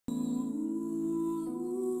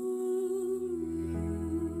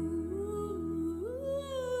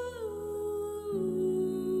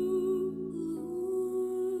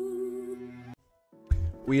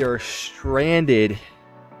We are stranded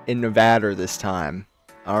in Nevada this time.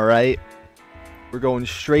 Alright? We're going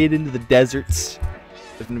straight into the deserts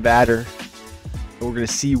of Nevada. And we're going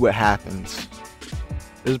to see what happens.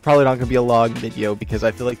 This is probably not going to be a long video because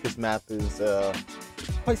I feel like this map is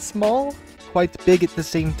quite small, quite big at the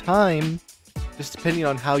same time. Just depending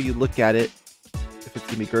on how you look at it. If it's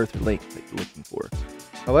going to be girth or length that you're looking for.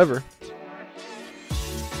 However,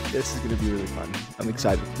 this is going to be really fun. I'm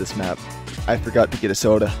excited for this map. I forgot to get a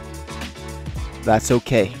soda. That's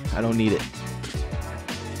okay. I don't need it.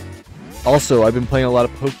 Also, I've been playing a lot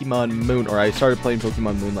of Pokemon Moon, or I started playing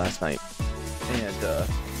Pokemon Moon last night. And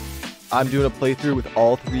I'm doing a playthrough with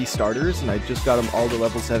all 3 starters, and I just got them all to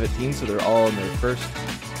level 17, so they're all in their first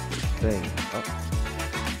thing. Oh.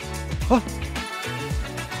 Oh.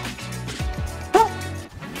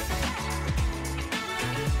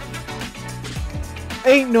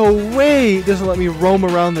 Ain't no way it doesn't let me roam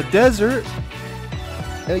around the desert.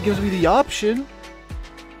 And it gives me the option.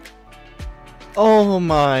 Oh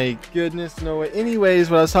my goodness, no way. Anyways,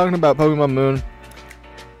 when I was talking about Pokemon Moon,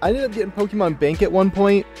 I ended up getting Pokemon Bank at one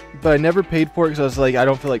point, but I never paid for it because I was like, I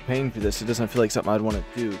don't feel like paying for this. It doesn't feel like something I'd want to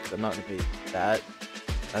do because I'm not going to pay that.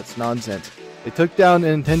 That's nonsense. They took down the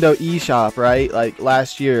Nintendo eShop, right? Like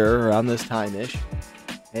last year, around this time-ish.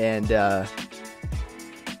 And,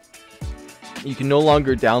 you can no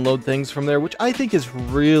longer download things from there, which I think is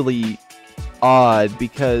really odd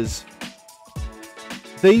because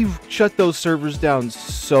they shut those servers down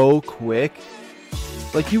so quick.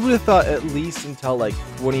 Like, you would have thought at least until like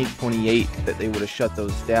 2028 that they would have shut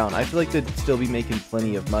those down. I feel like they'd still be making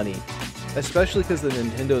plenty of money, especially because the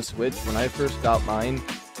Nintendo Switch, when I first got mine,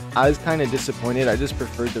 I was kind of disappointed. I just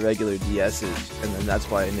preferred the regular DSs, and then that's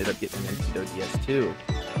why I ended up getting a Nintendo DS too.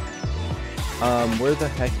 Where the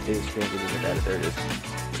heck is Stranded in Nevada? There it is.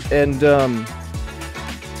 And,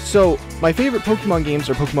 so, my favorite Pokemon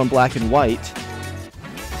games are Pokemon Black and White.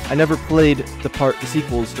 I never played the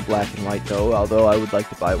sequels to Black and White, though, although I would like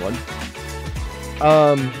to buy one.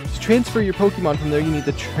 To transfer your Pokemon from there, you need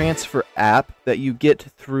the Transfer app that you get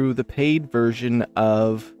through the paid version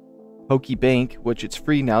of Pokebank, which it's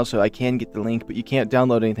free now, so I can get the link, but you can't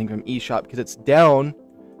download anything from eShop because it's down.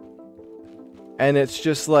 And it's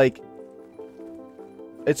just like,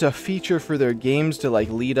 it's a feature for their games to like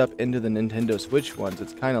lead up into the Nintendo Switch ones.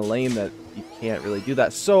 It's kind of lame that you can't really do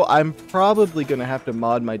that. So I'm probably going to have to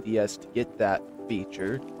mod my DS to get that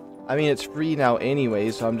feature. I mean, it's free now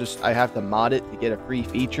anyway, so I have to mod it to get a free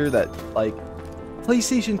feature that, like,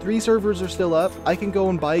 PlayStation 3 servers are still up. I can go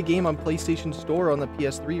and buy a game on PlayStation Store on the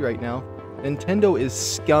PS3 right now. Nintendo is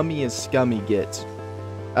scummy as scummy gets.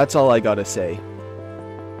 That's all I gotta say.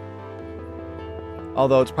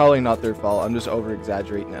 Although it's probably not their fault, I'm just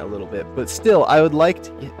over-exaggerating it a little bit. But still, I would like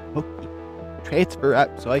to get Poke Transfer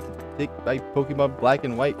app so I can take my Pokemon Black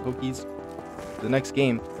and White Pokies to the next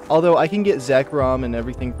game. Although I can get Zekrom and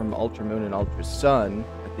everything from Ultra Moon and Ultra Sun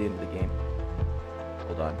at the end of the game.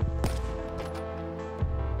 Hold on.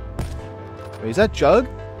 Wait, is that Jug?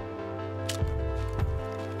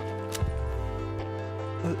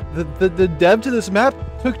 The dev to this map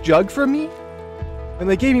took Jug from me? And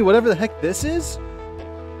they gave me whatever the heck this is?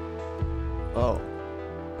 Oh.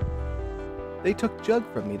 They took Jug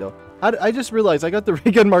from me, though. I just realized I got the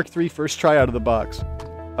Ray Gun Mark III first try out of the box.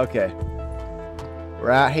 Okay.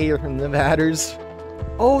 Right here from the Nevaders.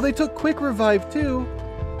 Oh, they took Quick Revive, too.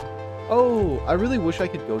 Oh, I really wish I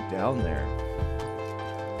could go down there.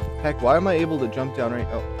 Heck, why am I able to jump down right...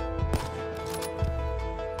 Oh.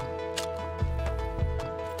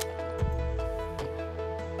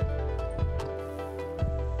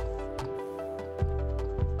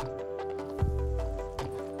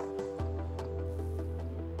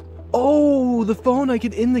 Oh, the phone I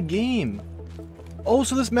could in the game. Oh,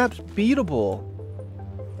 so this map's beatable.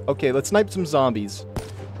 Okay, let's snipe some zombies.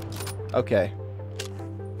 Okay.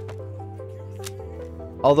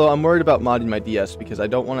 Although I'm worried about modding my DS because I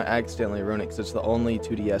don't want to accidentally ruin it because it's the only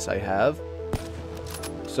 2DS I have.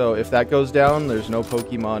 So if that goes down, there's no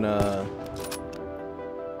Pokemon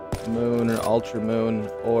Moon or Ultra Moon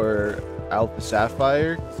or Alpha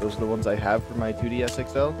Sapphire. Those are the ones I have for my 2DS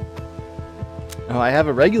XL. Now, I have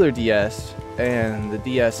a regular DS and the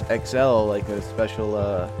DS XL, like a special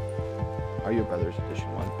Mario Brothers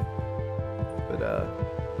edition one. But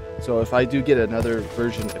so if I do get another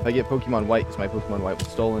version, if I get Pokemon White, because my Pokemon White was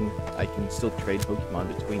stolen, I can still trade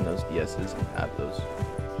Pokemon between those DSs and have those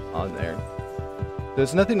on there.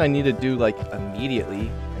 There's nothing I need to do like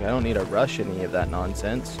immediately. Like, I don't need to rush any of that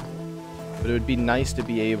nonsense. But it would be nice to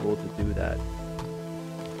be able to do that.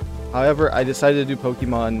 However, I decided to do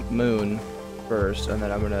Pokemon Moon first, and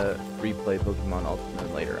then I'm going to replay Pokemon Ultra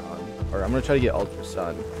Moon later on. Or I'm gonna try to get Ultra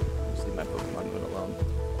Sun. Just leave my Pokemon Moon alone.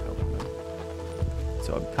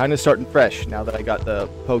 So I'm kind of starting fresh now that I got the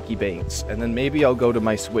Pokebanks. And then maybe I'll go to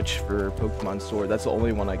my Switch for Pokemon Sword. That's the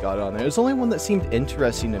only one I got on there. It's the only one that seemed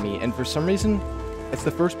interesting to me. And for some reason, it's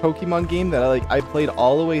the first Pokemon game that I played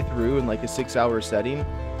all the way through in like a 6-hour setting.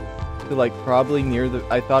 To like probably near the...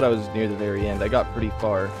 I thought I was near the very end. I got pretty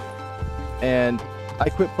far. And I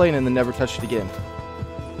quit playing and then never touched it again.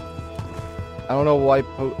 I don't know why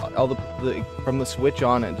from the Switch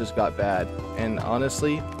on it just got bad. And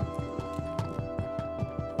honestly,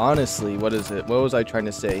 what is it? What was I trying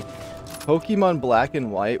to say? Pokemon Black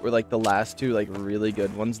and White were like the last two like really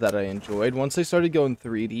good ones that I enjoyed. Once they started going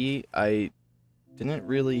 3D, I didn't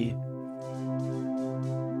really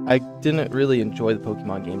enjoy the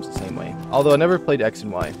Pokemon games the same way. Although I never played X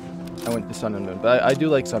and Y. I went to Sun and Moon, but I do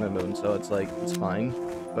like Sun and Moon, so it's like it's fine.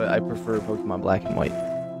 But I prefer Pokemon Black and White.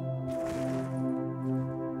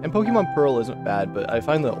 And Pokemon Pearl isn't bad, but I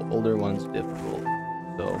find the older ones difficult.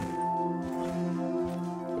 So,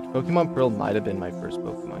 which Pokemon Pearl might have been my first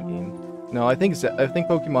Pokemon game. No, I think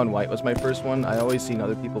Pokemon White was my first one. I always seen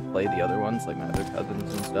other people play the other ones, like my other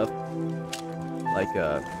cousins and stuff, like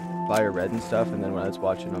Fire Red and stuff. And then when I was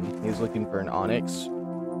watching him, he was looking for an Onix,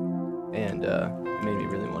 and it made me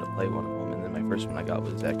really want to play one of them. And then my first one I got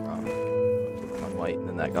was Zekrom, Pokemon White, and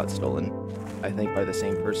then that got stolen, I think, by the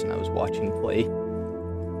same person I was watching play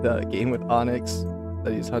the game with Onix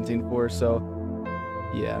that he's hunting for. So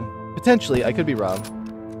yeah, potentially I could be wrong.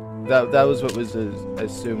 That was what was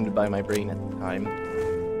assumed by my brain at the time.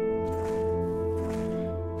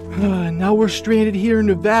 Now we're stranded here in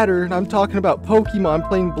Nevada, and I'm talking about Pokemon,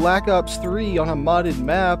 playing Black Ops 3 on a modded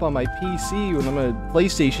map on my PC when I'm a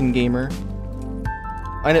PlayStation gamer.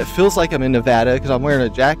 And it feels like I'm in Nevada because I'm wearing a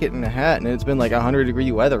jacket and a hat, and it's been like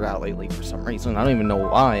 100-degree weather out lately for some reason. I don't even know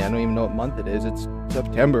why. I don't even know what month it is. It's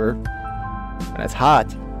September, and it's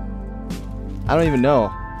hot. I don't even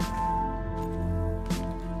know.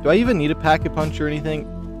 Do I even need a Pack-a-Punch or anything?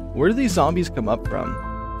 Where do these zombies come up from?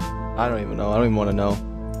 I don't even know. I don't even want to know.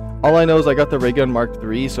 All I know is I got the Ray Gun Mark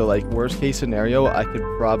III, so like worst case scenario, I could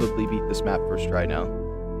probably beat this map first try now.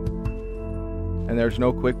 And there's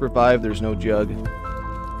no quick revive, there's no jug.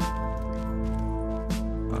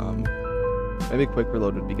 Maybe quick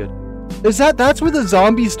reload would be good. That's where the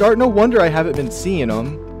zombies start? No wonder I haven't been seeing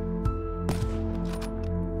them.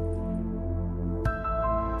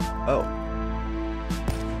 Oh.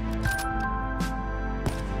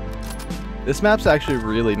 This map's actually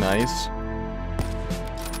really nice.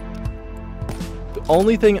 The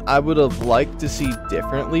only thing I would have liked to see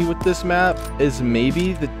differently with this map is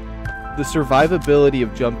maybe the survivability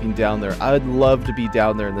of jumping down there. I'd love to be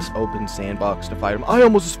down there in this open sandbox to fight them. I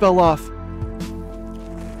almost just fell off.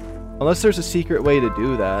 Unless there's a secret way to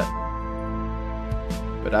do that.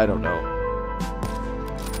 But I don't know.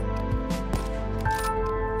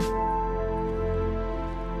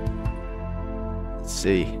 Let's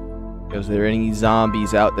see. Is there any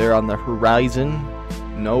zombies out there on the horizon?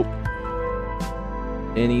 Nope.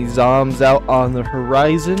 Any zombs out on the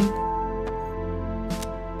horizon?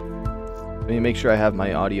 Let me make sure I have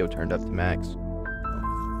my audio turned up to max.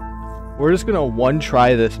 We're just gonna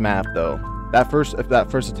one-try this map though. If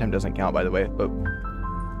that first attempt doesn't count, by the way, but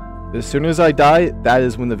as soon as I die, that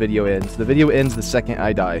is when the video ends. The video ends the second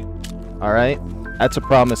I die. Alright? That's a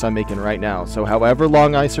promise I'm making right now. So however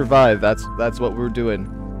long I survive, that's what we're doing.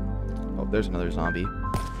 Oh, there's another zombie.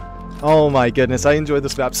 Oh my goodness, I enjoy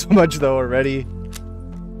this map so much though already.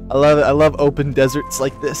 I love it. I love open deserts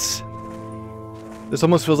like this. This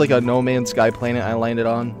almost feels like a No Man's Sky planet I landed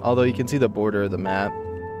on. Although you can see the border of the map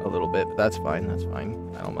a little bit, but that's fine. That's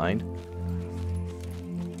fine. I don't mind.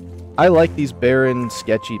 I like these barren,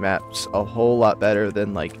 sketchy maps a whole lot better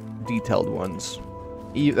than, like, detailed ones.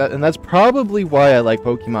 And that's probably why I like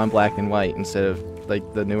Pokemon Black and White instead of,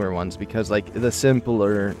 like, the newer ones. Because, like, the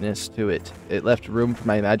simplerness to it. It left room for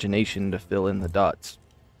my imagination to fill in the dots.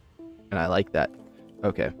 And I like that.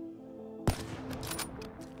 Okay.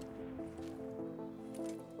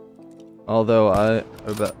 Although,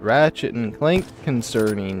 about Ratchet and Clank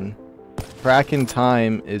concerning... Crack in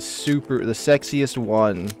Time is the sexiest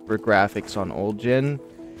one for graphics on old gen,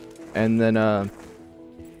 and then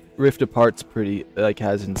Rift Apart's pretty, like,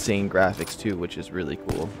 has insane graphics too, which is really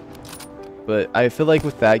cool. But I feel like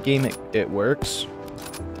with that game it works.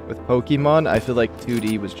 With Pokemon, I feel like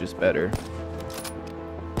 2D was just better.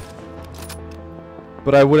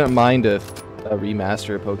 But I wouldn't mind a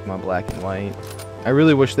remaster of Pokemon Black and White. I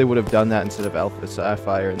really wish they would have done that instead of Alpha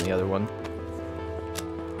Sapphire and the other one.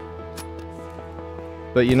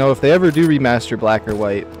 But, you know, if they ever do remaster Black or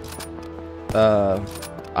White,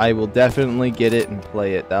 I will definitely get it and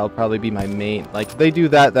play it. That'll probably be my main. Like, if they do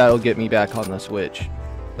that, that'll get me back on the Switch.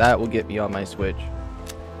 That will get me on my Switch.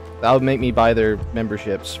 That'll make me buy their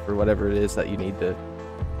memberships for whatever it is that you need to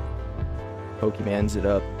Pokemans it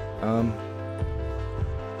up.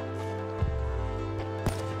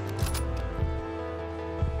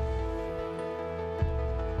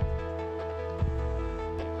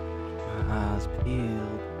 Eyes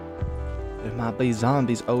peeled. There might be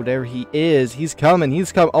zombies. Oh, there he is. He's coming.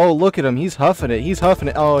 He's coming. Oh, look at him. He's huffing it. He's huffing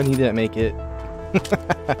it. Oh, and he didn't make it.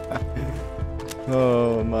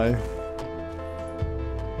 Oh, my.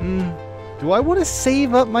 Do I want to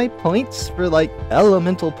save up my points for, like,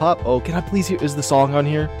 Elemental Pop? Oh, can I please hear... Is the song on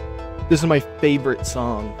here? This is my favorite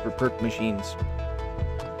song for perk machines.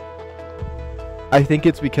 I think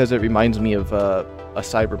it's because it reminds me of a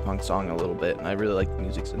Cyberpunk song a little bit, and I really like the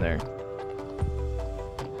music's in there.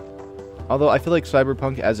 Although I feel like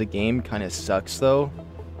Cyberpunk as a game kind of sucks, though.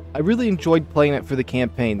 I really enjoyed playing it for the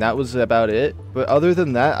campaign. That was about it. But other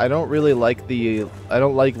than that, I don't really like the... I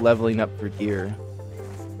don't like leveling up for gear.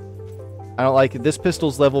 I don't like it. This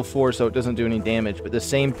pistol's level 4, so it doesn't do any damage. But the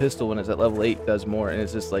same pistol, when it's at level 8, does more. And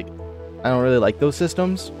it's just like... I don't really like those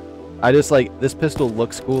systems. I just like... This pistol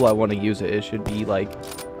looks cool. I want to use it. It should be like...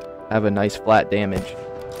 Have a nice flat damage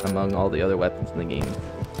among all the other weapons in the game.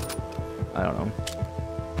 I don't know.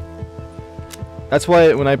 That's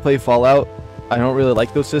why when I play Fallout, I don't really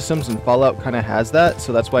like those systems, and Fallout kind of has that,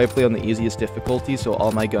 so that's why I play on the easiest difficulty, so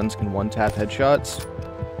all my guns can one-tap headshots.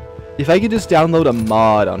 If I could just download a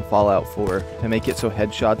mod on Fallout 4 to make it so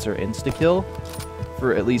headshots are insta-kill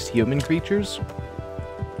for at least human creatures,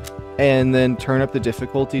 and then turn up the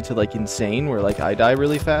difficulty to like insane, where like I die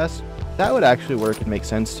really fast, that would actually work and make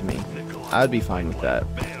sense to me. I'd be fine with that.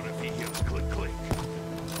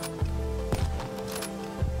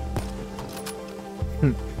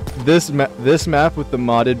 This map with the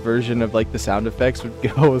modded version of like the sound effects would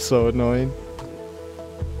go so annoying.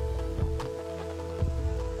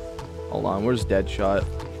 Hold on, where's Deadshot?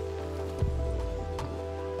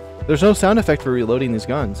 There's no sound effect for reloading these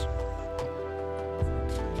guns.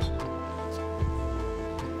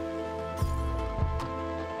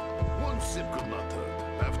 One sip could not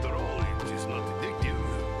hurt. After all, it is not addictive.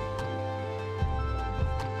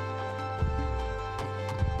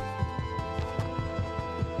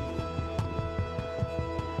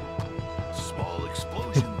 Small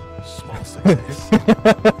explosion, small success.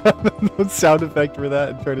 No sound effect for that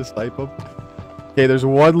and try to snipe them. Okay, there's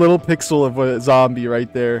one little pixel of a zombie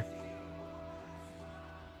right there.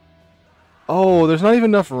 Oh, there's not even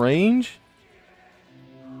enough range?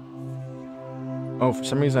 Oh, for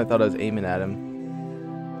some reason I thought I was aiming at him.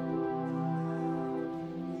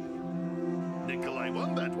 Nikolai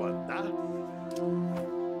won that one, huh?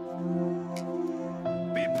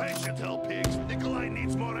 Be patient, hell pigs. Nikolai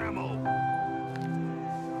needs more ammo.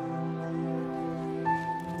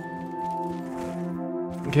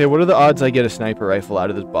 Okay, what are the odds I get a sniper rifle out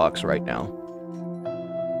of this box right now?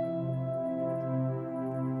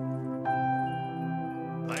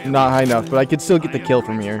 Not high enough, but I could still get the kill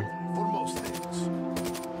from here. For most things.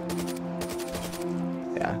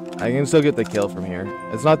 Yeah, I can still get the kill from here.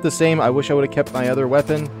 It's not the same. I wish I would have kept my other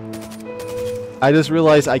weapon. I just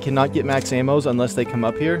realized I cannot get max ammos unless they come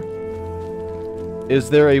up here. Is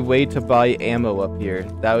there a way to buy ammo up here?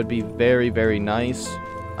 That would be very, very nice.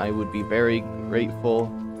 I would be very grateful.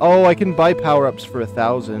 Oh, I can buy power-ups for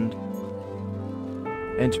 1,000.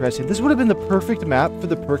 Interesting. This would have been the perfect map for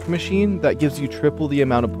the perk machine that gives you triple the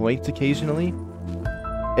amount of points occasionally.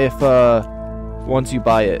 If, once you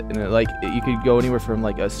buy it. And like, you could go anywhere from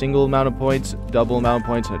like a single amount of points, double amount of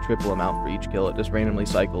points, and a triple amount for each kill. It just randomly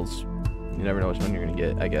cycles. You never know which one you're going to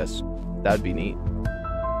get, I guess. That'd be neat.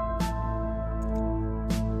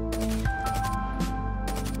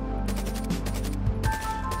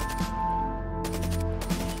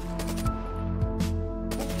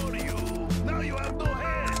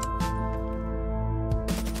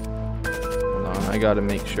 I gotta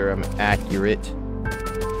make sure I'm accurate.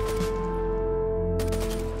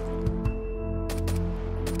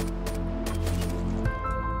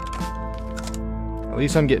 At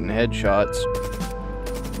least I'm getting headshots.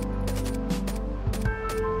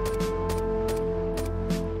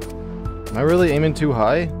 Am I really aiming too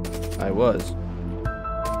high? I was.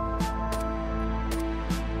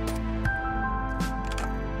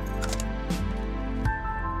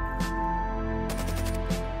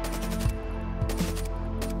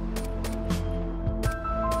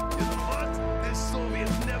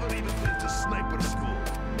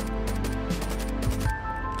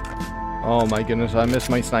 Oh my goodness, I missed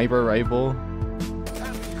my sniper rifle.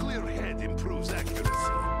 Having clear head improves accuracy.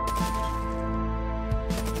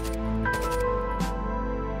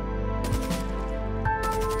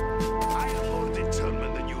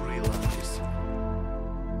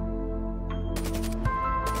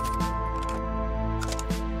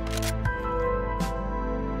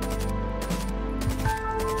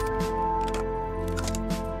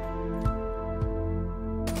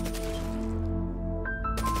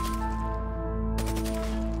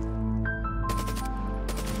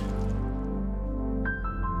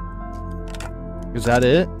 Is that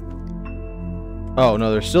it? Oh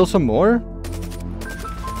no, there's still some more?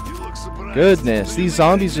 You look surprised. Goodness, these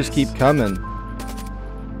zombies just keep coming.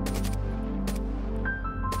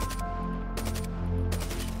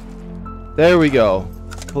 There we go.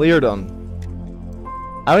 Cleared them.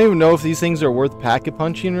 I don't even know if these things are worth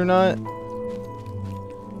pack-a-punching or not.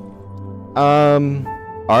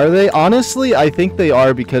 Are they? Honestly, I think they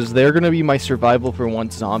are because they're going to be my survival for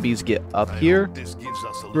once zombies get up here. This gives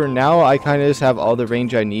us a For now, I kind of just have all the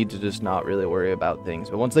range I need to just not really worry about things.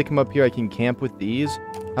 But once they come up here, I can camp with these.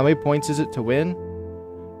 How many points is it to win?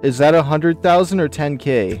 Is that 100,000 or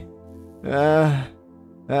 10k?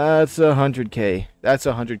 That's 100k. That's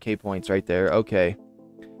 100k points right there. Okay.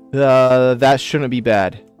 That shouldn't be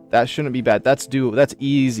bad. That shouldn't be bad. That's doable. That's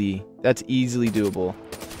easy. That's easily doable.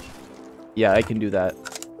 Yeah, I can do that.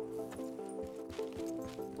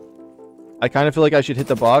 I kind of feel like I should hit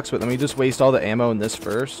the box, but let me just waste all the ammo in this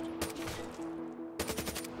first.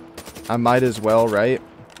 I might as well, right?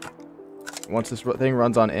 Once this thing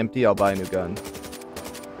runs on empty, I'll buy a new gun.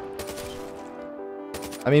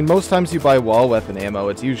 I mean, most times you buy wall weapon ammo,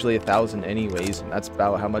 it's usually 1,000 anyways, and that's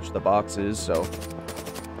about how much the box is, so...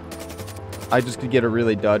 I just could get a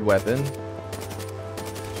really dud weapon.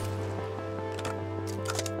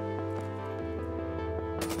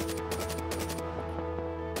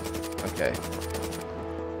 Okay.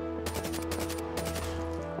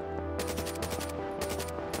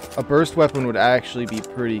 A burst weapon would actually be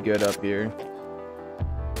pretty good up here.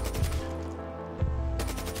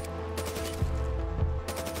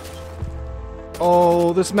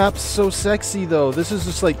 Oh, this map's so sexy though. This is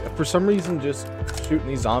just like, for some reason, just shooting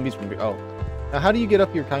these zombies from... Oh. Now how do you get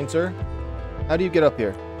up here, kind sir? How do you get up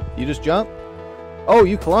here? You just jump? Oh,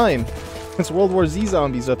 you climb. It's World War Z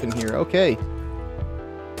zombies up in here. Okay.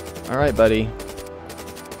 Alright, buddy.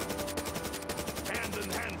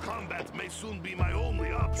 hand-in-hand combat may soon be my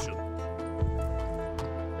only option.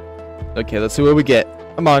 Okay, let's see what we get.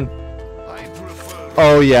 Come on. I prefer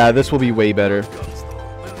Oh yeah, this will be way better. guns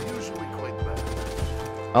though. They're usually quite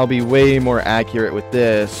bad. I'll be way more accurate with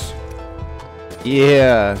this.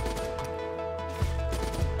 Yeah.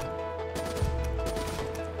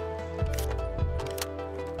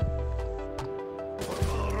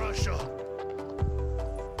 For Russia.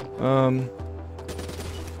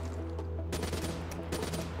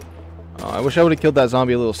 Oh, I wish I would have killed that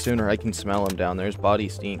zombie a little sooner. I can smell him down there. His body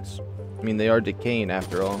stinks. I mean, they are decaying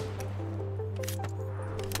after all.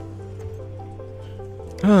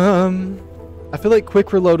 I feel like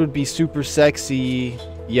quick reload would be super sexy.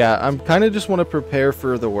 Yeah, I'm kind of just want to prepare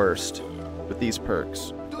for the worst with these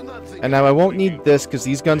perks. Do not think And now I won't need this because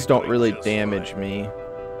these guns don't really damage me.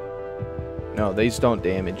 No, these don't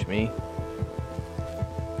damage me.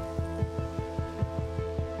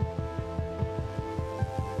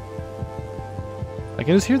 I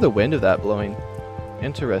can just hear the wind of that blowing.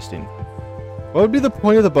 Interesting. What would be the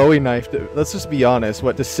point of the Bowie knife? Let's just be honest.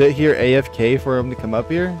 What, to sit here AFK for him to come up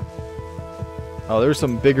here? Oh, there's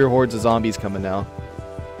some bigger hordes of zombies coming now.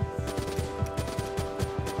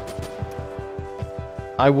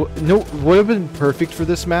 Would have been perfect for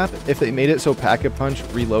this map if they made it so Pack-a-Punch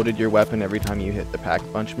reloaded your weapon every time you hit the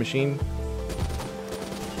Pack-a-Punch machine.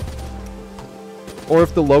 Or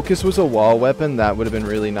if the Locust was a wall weapon, that would have been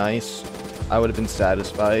really nice. I would have been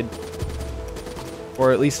satisfied.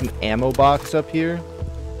 Or at least an ammo box up here.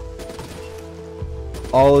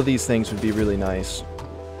 All of these things would be really nice.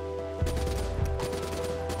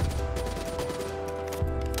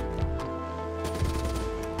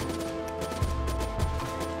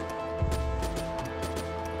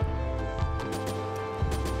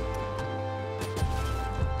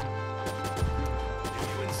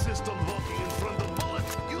 if you insist on walking in front of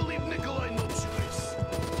bullets, you leave Nikolai no choice.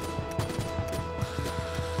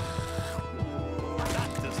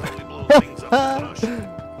 That is how we blow things up in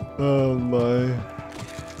Russia. Oh my.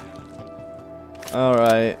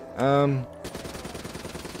 Alright,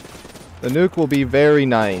 the nuke will be very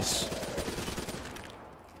nice.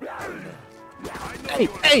 I know Hey, you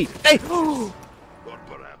are hey, hey! or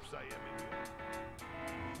perhaps I am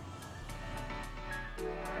in you.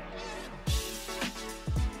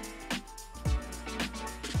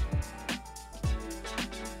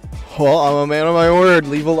 Well, I'm a man of my word.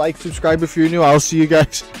 Leave a like, subscribe if you're new. I'll see you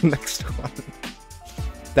guys next one.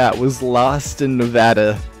 That was Lost in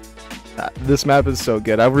Nevada. This map is so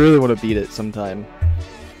good. I really want to beat it sometime.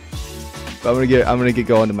 But I'm gonna get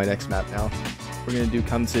going to my next map now. We're gonna do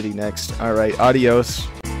Cum City next. Alright, adios.